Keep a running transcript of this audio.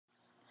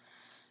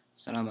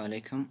السلام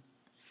عليكم.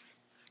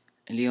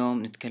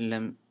 اليوم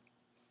نتكلم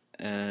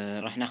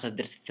راح ناخذ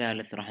الدرس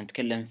الثالث، راح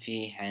نتكلم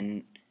فيه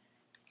عن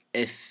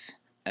if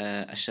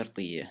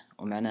الشرطية،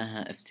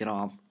 ومعناها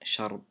افتراض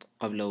شرط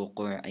قبل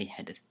وقوع أي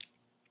حدث.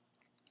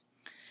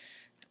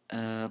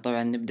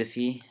 طبعا نبدأ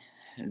فيه.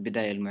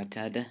 البداية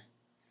المعتادة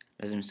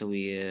لازم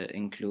نسوي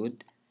include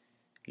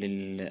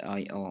لل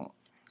IO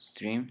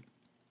stream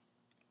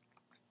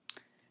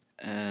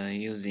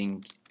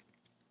using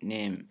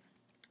name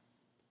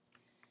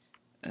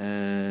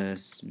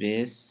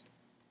space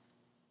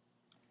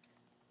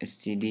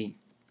std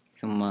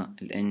ثم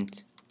الانت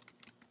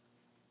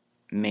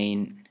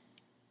main.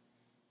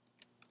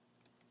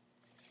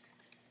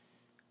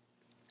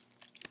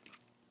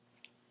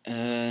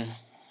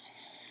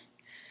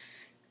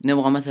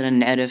 نبغى مثلا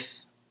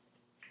نعرف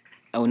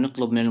أو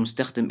نطلب من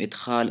المستخدم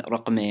إدخال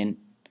رقمين،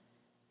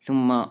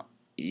 ثم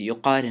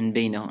نقارن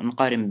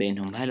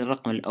بينهم هل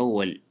الرقم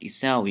الأول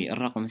يساوي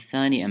الرقم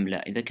الثاني أم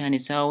لا. إذا كان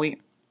يساوي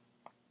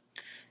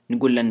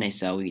نقول له إنه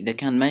يساوي، إذا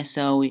كان ما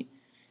يساوي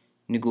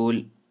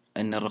نقول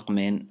أن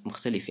الرقمين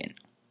مختلفين.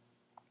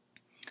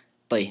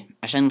 طيب،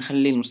 عشان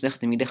نخلي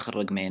المستخدم يدخل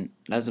رقمين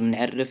لازم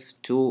نعرف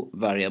two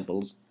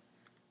variables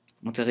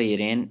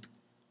متغيرين،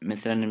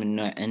 مثلا من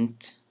نوع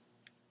int،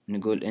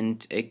 نقول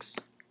int x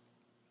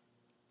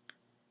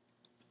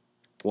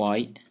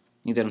y.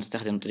 نقدر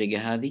نستخدم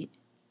الطريقة هذه،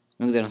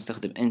 نقدر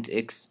نستخدم int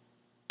x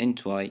int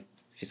y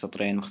في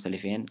سطرين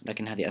مختلفين،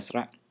 لكن هذه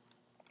أسرع.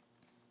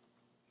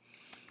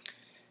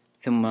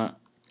 ثم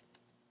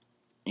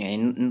يعني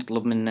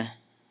نطلب منه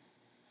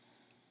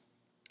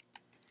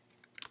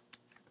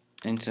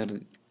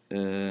enter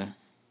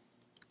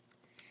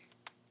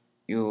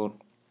your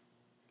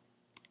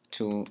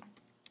two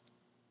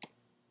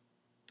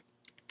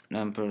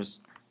numbers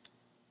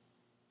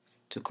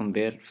to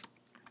compare،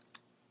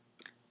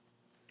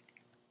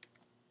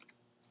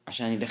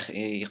 عشان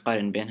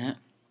يقارن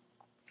بينها.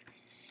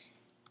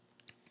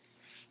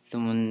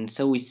 ثم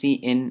نسوي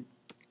cn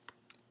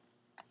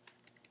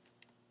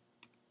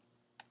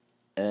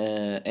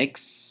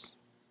x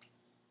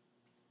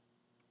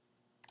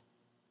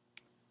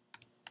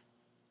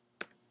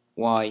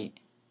y.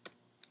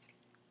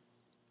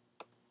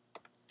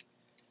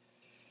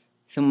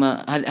 ثم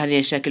هذه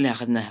الأشياء كلها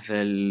أخذناها في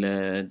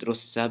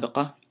الدروس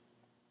السابقة.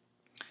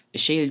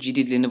 الشيء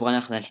الجديد اللي نبغى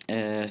ناخذه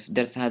في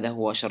الدرس هذا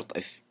هو شرط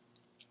if.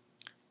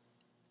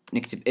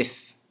 نكتب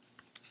if،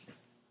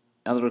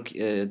 أضرب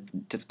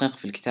التدقيق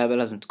في الكتابة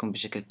لازم تكون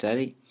بالشكل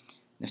التالي: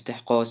 نفتح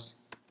قوس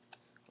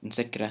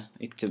ونسكره،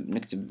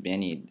 نكتب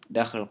يعني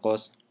داخل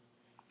القوس،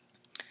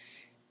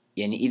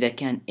 يعني إذا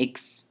كان x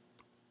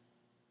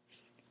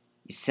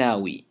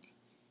يساوي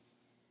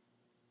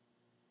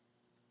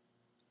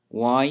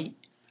y.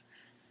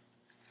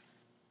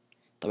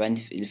 طبعا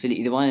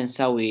إذا بغينا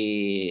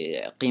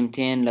نساوي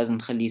قيمتين لازم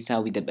نخلي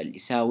يساوي دبل،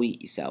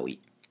 يساوي.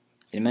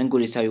 لما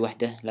نقول يساوي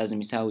وحدة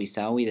لازم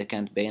يساوي إذا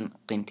كانت بين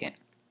قيمتين.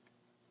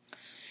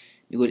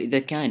 يقول إذا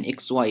كان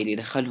x y اللي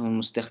دخلهم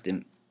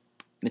المستخدم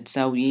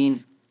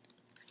متساويين،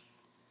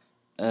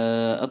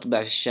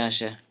 اطبع في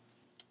الشاشة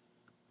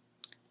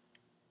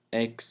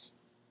x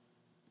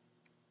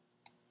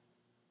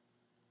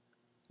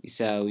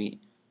يساوي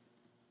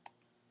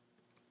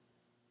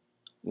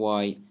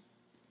y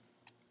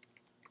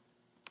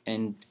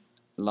end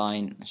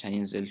line عشان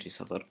ينزل في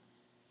سطر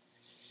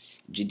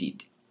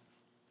جديد.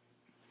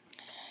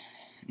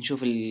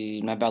 نشوف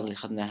مع بعض اللي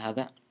أخذناه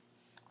هذا.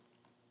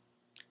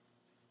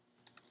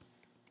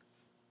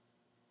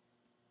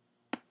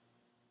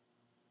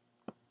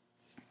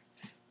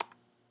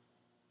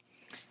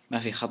 ما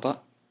في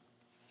خطأ.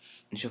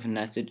 نشوف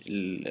الناتج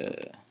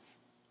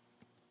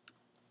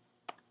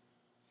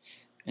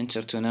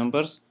enter two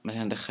numbers،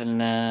 مثلا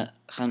دخلنا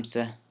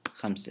 5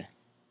 5،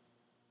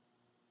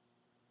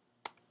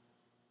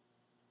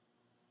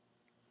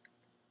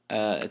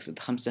 اقصد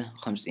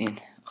 55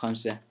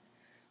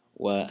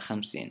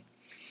 55.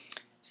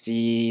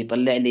 في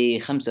طلع لي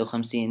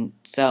 55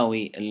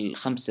 تساوي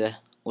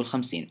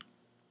 55.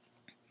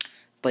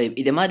 طيب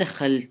إذا ما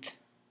دخلت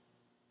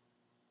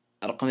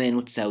رقمين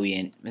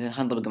متساويين، مثلا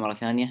خلينا نطبق مرة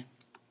ثانية،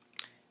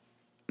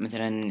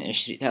 مثلا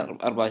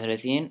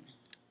 34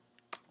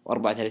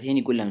 و34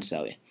 يقول لها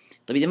متساوية.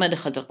 طيب إذا ما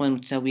دخلت رقمين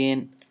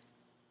متساويين،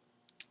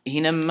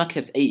 هنا ما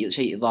كتبت أي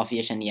شيء إضافي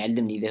عشان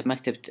يعلمني إذا ما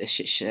كتبت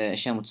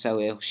أشياء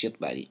متساوية وش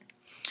يطبع لي،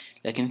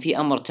 لكن في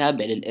أمر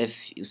تابع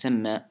للإف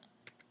يسمى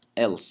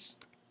else.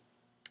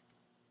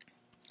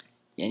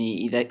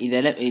 يعني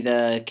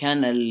إذا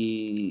كان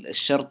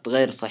الشرط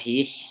غير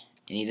صحيح،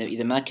 يعني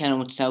إذا ما كانوا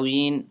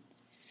متساويين،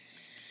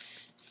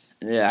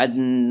 عاد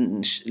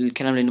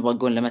الكلام اللي نبغى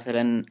نقوله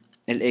مثلا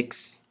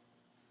الإكس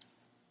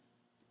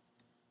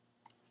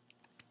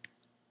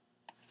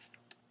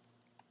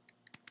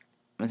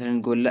مثلا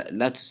نقول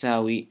لا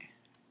تساوي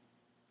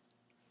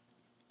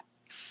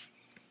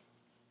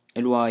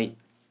الواي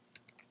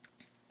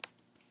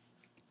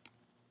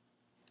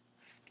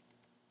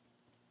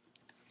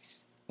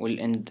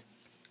والإند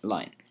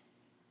لاين.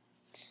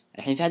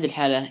 الحين في هذه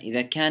الحالة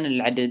إذا كان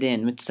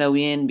العددين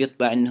متساويين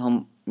بيطبع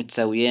إنهم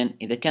متساويين،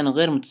 إذا كانوا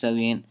غير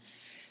متساويين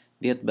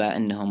بيطبع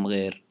إنهم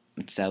غير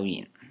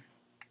متساويين.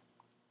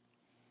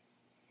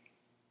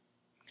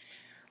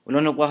 ولو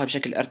نبغاها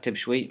بشكل أرتب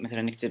شوي،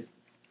 مثلا نكتب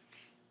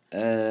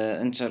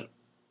enter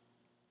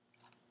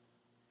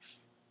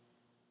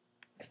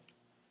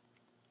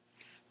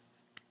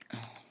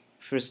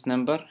first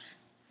number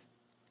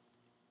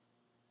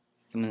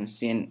ثم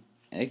سين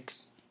x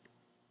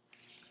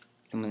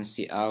ثم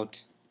see out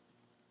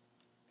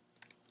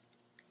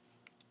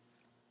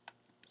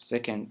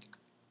second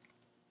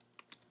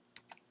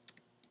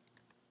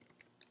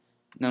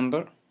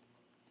number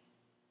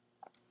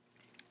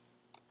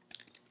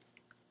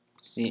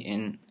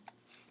cn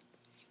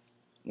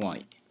y.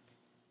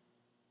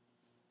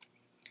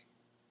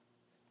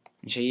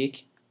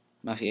 نشيك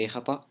ما في أي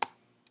خطأ،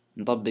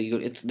 نطبق.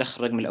 يقول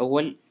دخل الرقم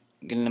الأول،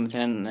 قلنا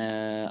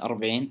مثلا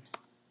 40.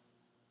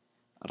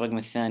 الرقم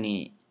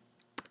الثاني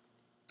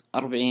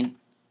 40،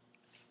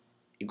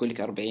 يقول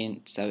لك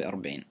 40 تساوي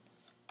 40.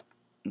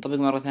 نطبق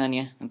مرة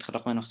ثانية، ندخل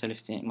رقمين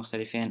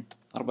مختلفين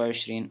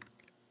 24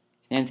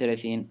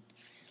 32،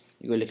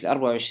 يقول لك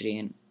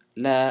 24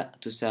 لا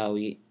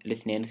تساوي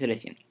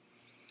 32.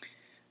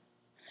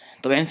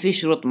 طبعا في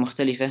شروط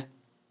مختلفة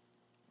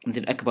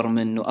مثل أكبر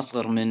من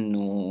وأصغر من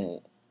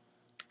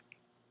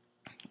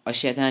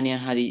وأشياء ثانية.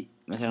 هذه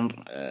مثلا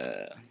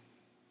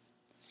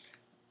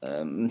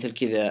مثل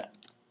كذا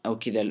أو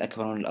كذا،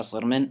 الأكبر من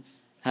الأصغر من.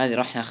 هذه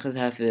راح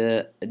ناخذها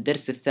في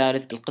الدرس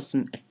الثالث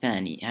القسم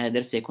الثاني. هذا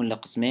درس يكون له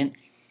قسمين.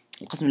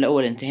 القسم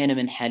الأول انتهينا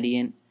من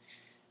حاليا.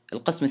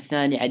 القسم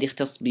الثاني عاد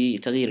يختص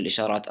بتغيير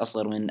الإشارات،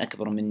 أصغر من،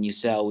 أكبر من،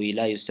 يساوي،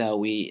 لا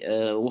يساوي،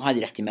 وهذه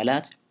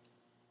الاحتمالات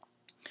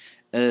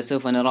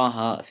سوف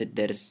نراها في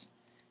الدرس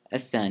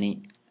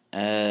الثاني،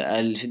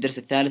 في الدرس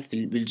الثالث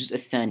بالجزء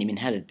الثاني من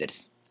هذا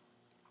الدرس.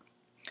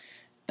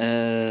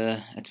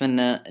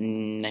 أتمنى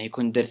أنه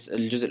يكون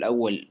الجزء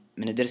الأول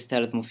من الدرس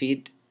الثالث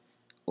مفيد،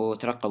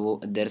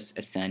 وترقبوا الدرس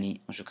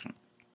الثاني، وشكرا.